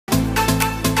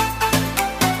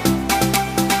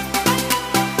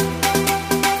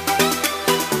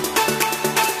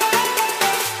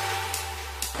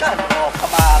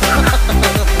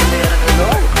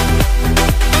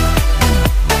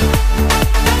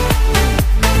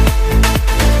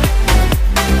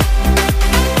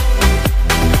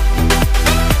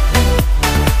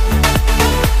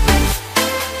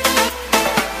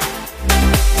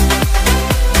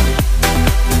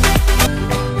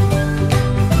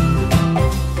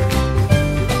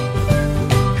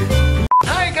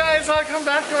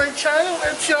Ciao,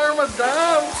 it's your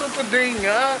madam. So today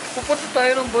nga, pupunta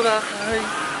tayo ng Boracay.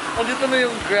 Andito na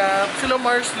yung Grab. Sila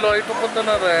Mars, Lloyd, pupunta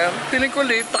na rin. Feeling ko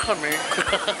late na kami.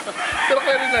 Pero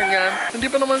kaya rin lang yan. Hindi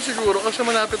pa naman siguro kasi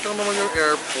malapit lang naman yung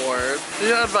airport.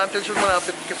 Yun yung advantage yung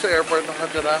malapit sa airport ng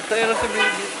Cadena. Kaya na si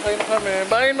baby. Kaya na kami.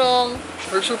 Bye, Nong!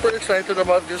 We're super excited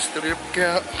about this trip.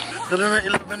 Kaya, dala na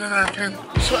ilaban na natin.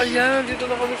 So ayan, dito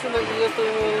na kami sa Nagiyata.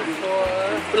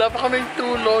 Wala pa kaming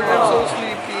tulog. I'm so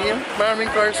sleepy. Maraming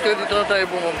cars kaya dito na tayo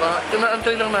bumaba.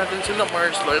 Inaantay lang natin sila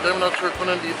Mars, Lloyd. I'm not sure kung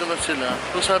nandito na sila.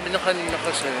 So sabi niya kanina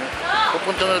kasi,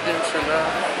 pupunta na din sila.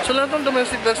 So lahat ng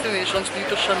domestic destinations,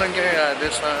 dito siya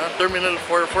nangyayari sa Terminal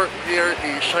 4 for Air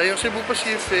Asia. Yung Cebu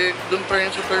Pacific, dun pa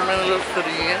rin sa Terminal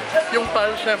 3. Yung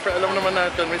PAL, syempre, alam naman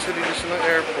natin, may sarili silang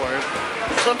airport.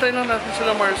 So antayin lang natin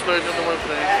sila Mars, Lloyd, na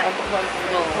dumating. Antok na,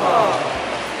 no.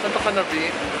 Antok ka na, B.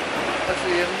 As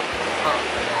in,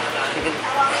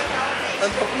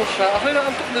 antok mo siya. Ako na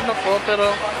antok din ako, pero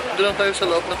doon lang tayo sa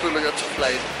loob na tulog at sa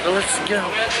flight. So let's go.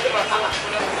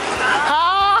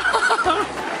 Ha!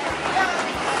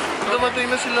 Dumating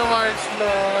na sila Mars,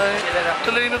 Lloyd.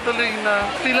 Tuloy na.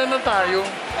 Pila na tayo.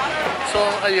 So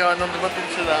ayun, nung dumating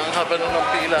sila, ang haba na ng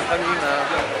pila kanina.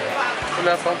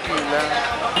 Wala pang pila.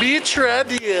 Beach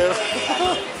ready!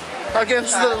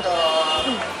 Against the...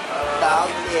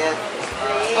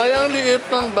 Ay, ang liit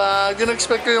ng bag.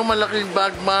 Yung-expect ko yung malaking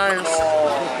bag, Mars.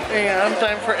 Ayan,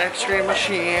 time for x-ray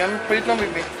machine. Wait lang,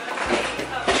 baby.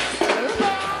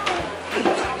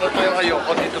 Ito yung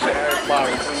ayoko dito sa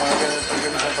airport. Yung mga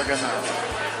ganito sa pagganap.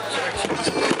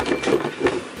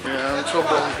 Ayan,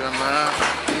 sobrang gana.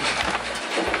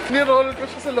 Ni-roll ko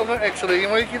siya sa loob ng x-ray.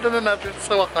 Makikita na natin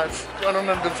sa wakas kung anong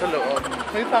nandun sa loob.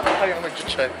 May taka kayong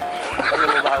nag-check.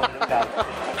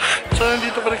 So,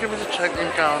 nandito pa rin kami sa check-in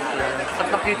counter. At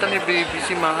nakita ni baby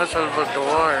si Maha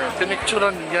Salvador.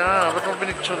 Pinicturan niya. Ba't mo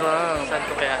pinicturan? Saan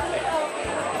ko kaya?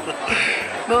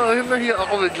 No, nahiya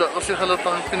ako bigla kasi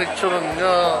halatang pinicturan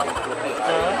niya.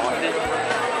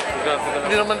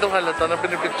 Hindi naman daw halata na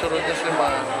pinipicturan niya si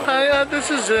Maha. Hi, Ate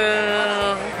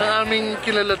Suzelle. Ang aming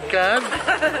kilaladkad.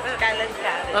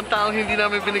 Kaladkad. Ang taong hindi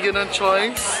namin binigyan ng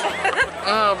choice.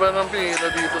 Ba ng pila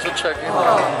dito sa check-in.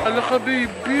 Hala ka,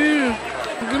 baby.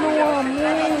 Ginawa mo.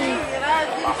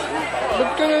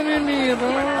 Ba't ka naninira?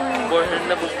 Born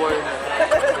na.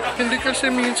 Hindi kasi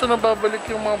minsan nababalik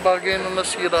yung mga bagay na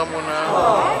nasira mo na.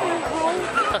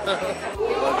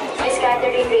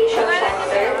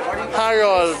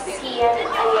 Harold.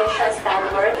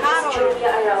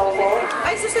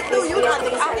 Ay, susit daw yun.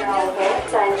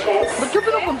 Ba't ka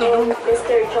pinapunta doon?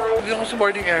 Hindi ako sa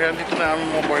boarding area. Dito na ang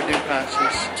mga boarding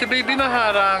passes. Si baby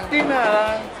naharang. Hindi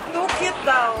naharang. No cute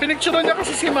daw. Pinicturean niya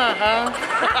kasi si Maha.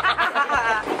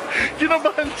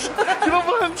 Kinabahan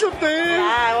siya, te.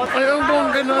 Ay, ang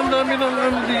bongga na. Ang dami nang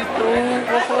nandito.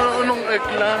 Baka anong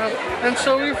eklat. And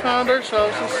so we found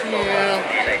ourselves here.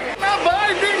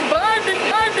 Binding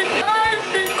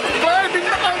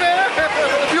na kami.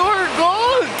 Pure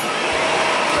gold.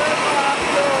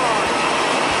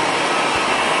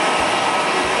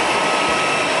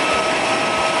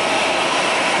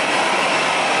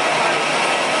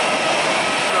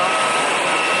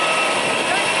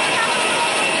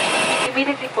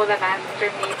 Immediately pull the mask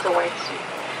firmly towards you.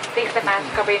 Place the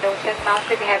mask over your nose and mouth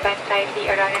with the headband tightly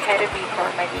around your head and breathe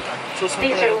normally.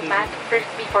 Place your own mask first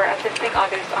before assisting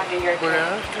others under your chin.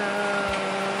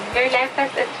 Your left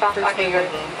hand is back under your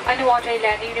underwater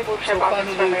landing. Remove sharp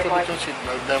objects from your body.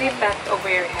 Slip mask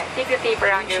over your head. Take the tape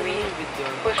around your waist.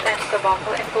 Push ends the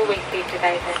buckle and pull waist straight to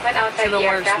tighten. When outside the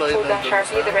aircraft, pull down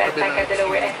sharply the red tank at the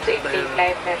lower end to inflate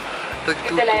life vest.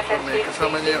 If the life vest flames,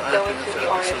 please blow into the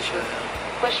orange tube.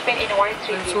 Push pin inwards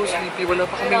to I'm so sleepy. Wala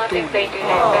pa kaming not inflate your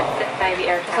life vest inside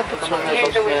the aircraft.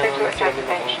 Here's the whistle to attract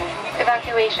attention.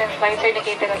 Evacuation flights are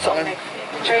indicated on the next.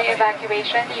 During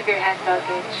evacuation, leave your hand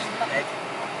luggage.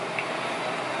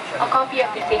 A copy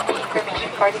of the safety information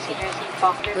card is in your seat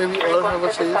pocket. May we all have a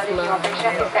safe life.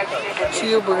 See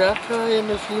you, Boracay, in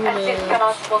a few minutes.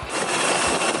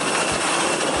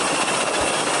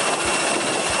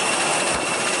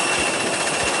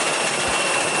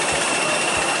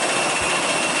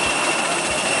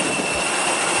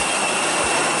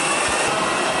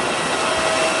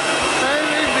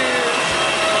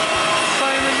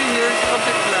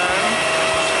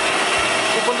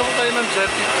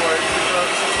 Jetty port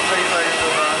because tayo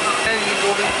doon. And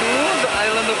we're going to the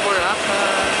island of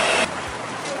Boracay.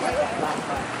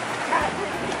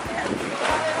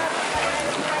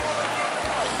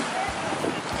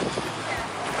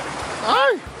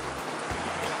 Ay!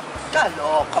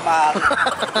 Galo, kamar.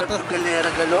 Galera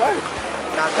galor.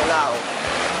 Nagalaw.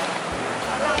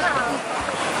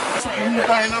 Sakay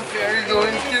tayo ng ferry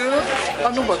going to...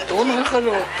 Ano ba ito?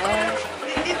 Nakakaloka.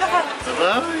 Dito ka.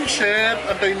 Ay, shit.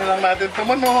 Antayin na lang natin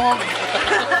tumanog.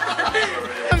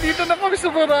 Nandito na kami sa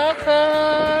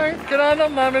Boracay. Kailangan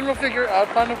namin ma-figure out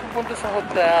paano pupunta sa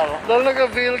hotel. Dahil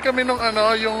nag-avail kami ng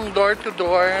yung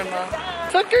door-to-door.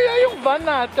 Saan kaya yung van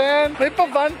natin? May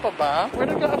pa-van pa ba? Or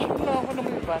nag-a-assume na ako na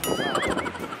may van pa.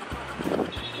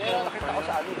 Nakita ko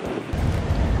sa alin.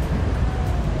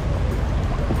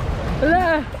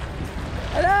 Ala!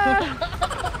 Ala!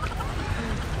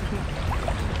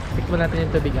 Tikman natin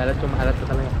yung tubig. Alat kung maalat na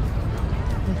talaga.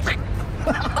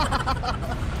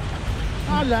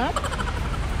 Alat?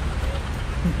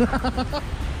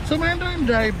 So mayroon tayong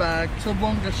dry bag. So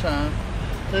bongga siya.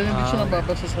 Dahil hindi siya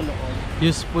nababasa sa loob.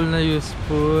 Useful na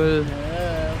useful.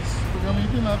 Yes.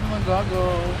 Pagamitin natin ng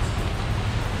goggles.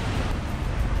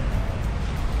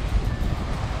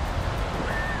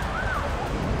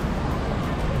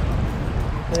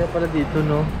 Kaya pala dito,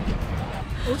 no?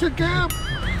 Oh, sa cap!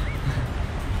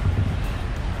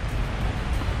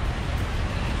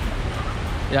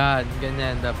 Yan,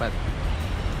 ganyan dapat.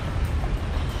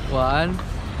 1,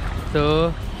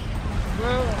 2.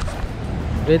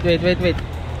 Wait.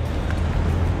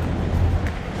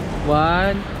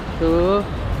 1, 2,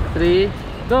 3,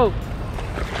 go!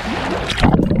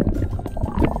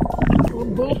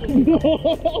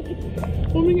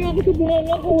 Huminga ako sa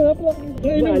buhanga ko. Wala pala akong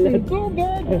training. Go,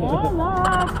 bird!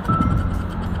 Alat!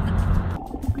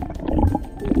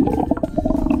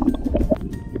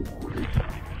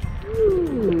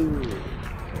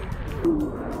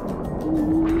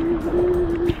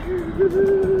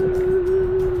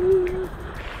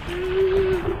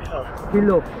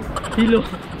 Hilo.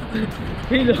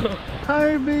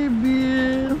 Hi, baby!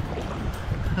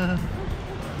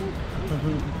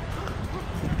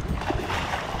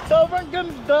 Sobrang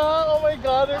ganda! Oh my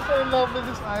God, I'm so in love with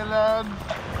this island.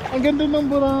 Ang ganda ng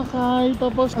Boracay,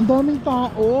 tapos ang daming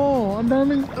tao. Ang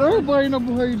daming buhay na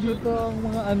buhay dito.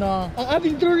 Ang mga ang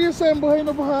ating tourist ay buhay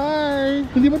na buhay.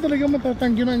 Hindi mo talaga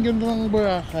matatanggi na ang ganda ng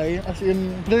Boracay. As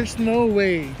in, there's no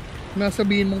way na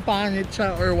sabihin mong pangit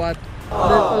siya or what.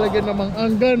 Dahil talaga namang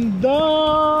ang ganda!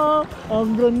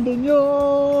 Ang ganda nyo!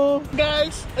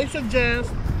 Guys, I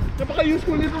suggest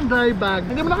napaka-useful itong dry bag.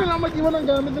 Hindi mo na kailangan mag-iwan ng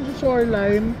gamit ng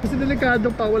shoreline kasi delikado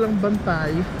pa, walang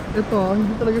bantay. Ito,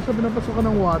 hindi talaga siya pinapasukan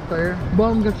ng water.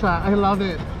 Bongga siya, I love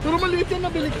it. Pero maliit yung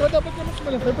nabili ko, dapat na mas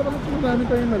malaki para mas marami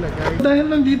tayong nalagay. Dahil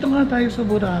nandito nga tayo sa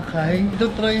Boracay,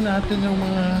 try natin yung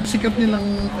mga sikat nilang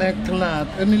eklat.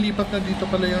 Nilipat na dito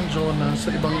pala yung Jonah sa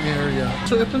ibang area.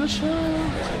 So ito na siya.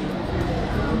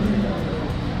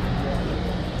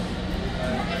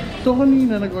 So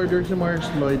kanina nag-order si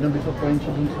Lloyd, na-disappoint siya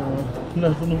dun sa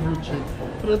lasa ng fruit shake.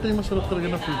 Pero ito yung masarap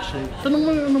talaga na fruit shake. Tanong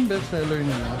mo anong bestseller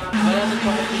nila? Marami pa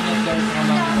ko pinagdar sa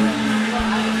mango.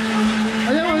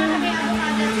 Ayaw!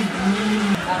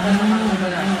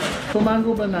 So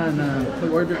mango banana.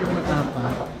 Nag-order ko ng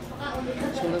apat.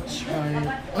 So let's try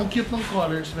it. Ang cute ng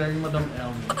colors, very Madam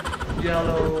M.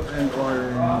 Yellow and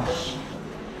orange.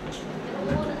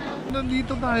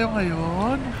 Nandito tayo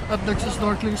ngayon at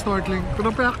nagsisnorkeling. Kung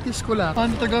na-practice ko lang,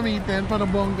 paano ito gamitin para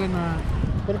bongga na.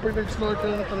 Pero pag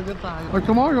nag-snorkel na talaga tayo. Or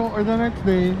tomorrow or the next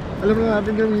day, alam na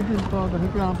natin gamitin ito dahil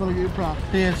kailangan talaga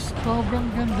i-practice. Sobrang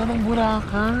ganda ng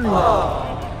Boracay.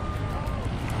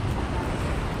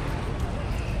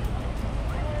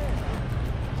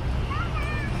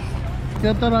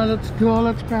 Kaya tara, let's go,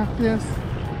 let's practice.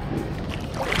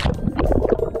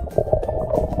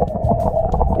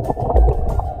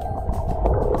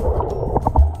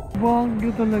 Bongga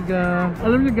talaga.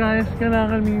 Alam niyo guys,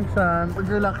 kailangan minsan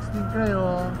pag-relax din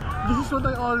kayo. This is what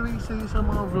I always say sa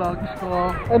mga vlogs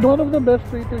ko. And one of the best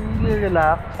way to really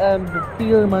relax and free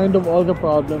your mind of all the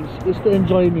problems is to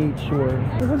enjoy nature.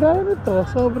 Kasi dahil nito,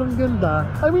 sobrang ganda.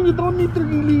 I mean, you don't need to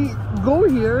really go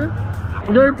here.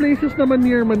 There are places naman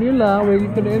near Manila where you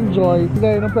can enjoy.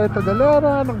 Gaya ng Puerto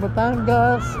Galera, ng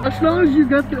Batangas. As long as you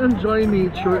get to enjoy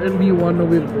nature and be one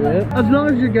with it, as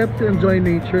long as you get to enjoy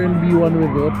nature and be one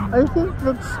with it, I think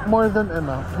that's more than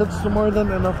enough. That's more than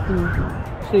enough to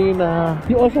say na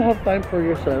you also have time for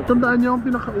yourself. Tandaan niyo ang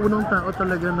pinakaunang tao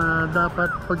talaga na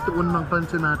dapat pagtuunan ng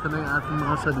pansin natin ay ating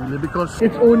mga sarili, because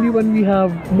it's only when we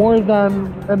have more than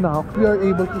enough we are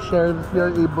able to share, we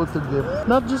are able to give.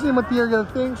 Not just in material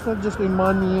things, not just in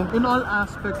money, in all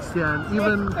aspects yan,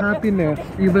 even happiness,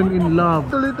 even in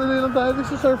love. Tuloy-tuloy lang tayo.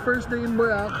 This is our first day in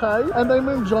Boracay and I'm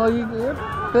enjoying it.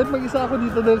 Kahit mag-isa ako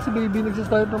dito dahil si baby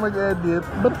nagsistart na mag-edit,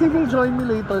 but he will join me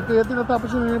later. Kaya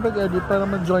tinatapos niya yung pag-edit para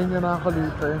mag-join niya na ako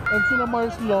later. And sila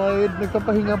Lloyd,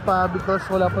 nagpapahinga pa because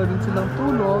wala pa rin silang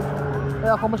tulog.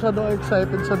 Kaya ako masyadong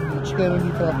excited sa beach, kaya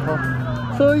nandito ako.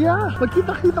 So yeah,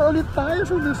 magkita-kita ulit tayo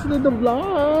sa susunod na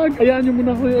vlog. Ayan nyo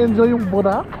muna ko i-enjoy yung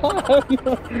Boracay.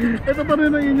 Ito pa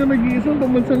rin ang inyong nag-iisang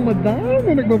pamansang madam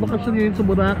na nagbabakasyon ngayon sa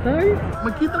Boracay.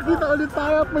 Magkita-kita ulit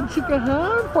tayo at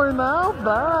magchikahan. For now,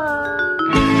 bye!